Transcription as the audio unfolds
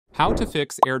How to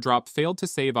fix Airdrop failed to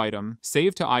save item,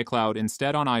 save to iCloud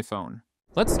instead on iPhone.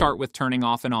 Let's start with turning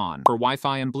off and on for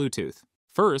Wi-Fi and Bluetooth.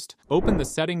 First, open the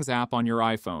Settings app on your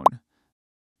iPhone.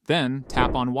 Then,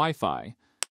 tap on Wi-Fi.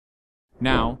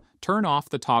 Now, turn off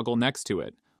the toggle next to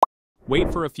it.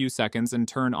 Wait for a few seconds and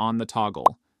turn on the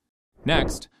toggle.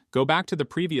 Next, go back to the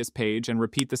previous page and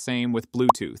repeat the same with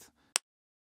Bluetooth.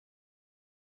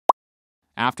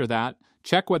 After that,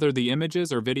 check whether the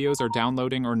images or videos are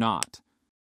downloading or not.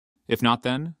 If not,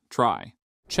 then try.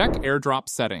 Check Airdrop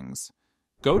settings.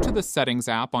 Go to the Settings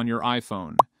app on your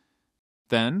iPhone.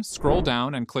 Then scroll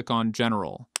down and click on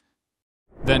General.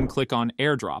 Then click on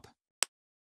Airdrop.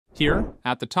 Here,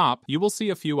 at the top, you will see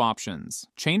a few options.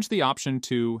 Change the option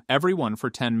to Everyone for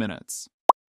 10 minutes.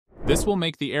 This will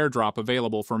make the airdrop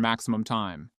available for maximum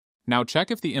time. Now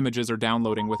check if the images are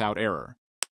downloading without error.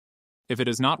 If it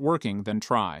is not working, then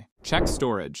try. Check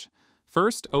storage.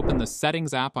 First, open the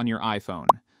Settings app on your iPhone.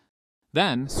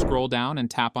 Then, scroll down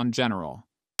and tap on General.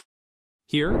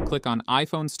 Here, click on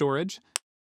iPhone storage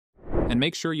and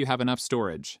make sure you have enough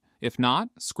storage. If not,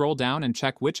 scroll down and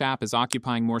check which app is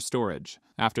occupying more storage.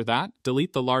 After that,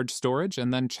 delete the large storage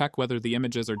and then check whether the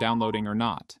images are downloading or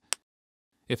not.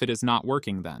 If it is not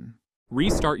working, then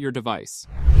restart your device.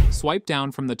 Swipe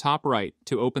down from the top right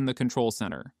to open the control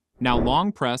center. Now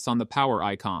long press on the power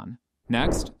icon.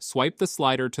 Next, swipe the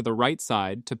slider to the right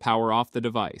side to power off the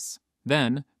device.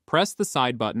 Then, press the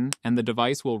side button and the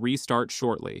device will restart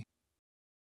shortly.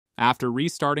 After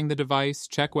restarting the device,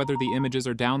 check whether the images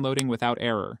are downloading without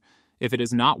error. If it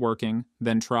is not working,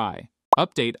 then try.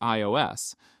 Update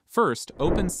iOS. First,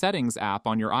 open Settings app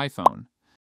on your iPhone.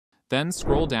 Then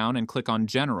scroll down and click on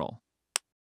General.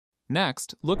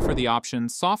 Next, look for the option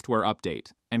Software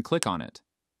Update and click on it.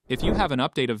 If you have an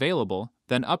update available,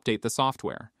 then update the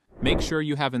software. Make sure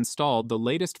you have installed the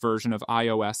latest version of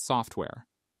iOS software.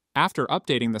 After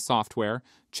updating the software,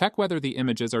 check whether the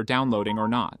images are downloading or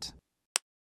not.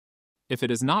 If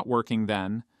it is not working,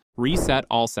 then reset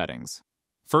all settings.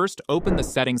 First, open the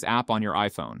Settings app on your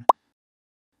iPhone.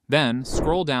 Then,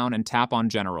 scroll down and tap on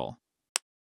General.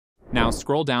 Now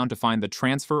scroll down to find the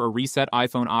Transfer or Reset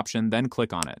iPhone option, then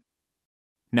click on it.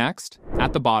 Next,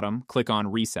 at the bottom, click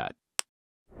on Reset.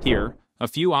 Here, a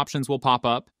few options will pop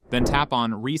up, then tap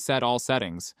on Reset All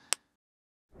Settings.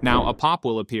 Now a pop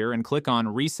will appear and click on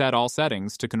Reset All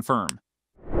Settings to confirm.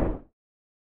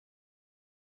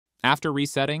 After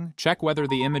resetting, check whether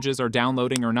the images are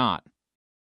downloading or not.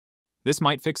 This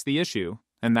might fix the issue,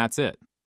 and that's it.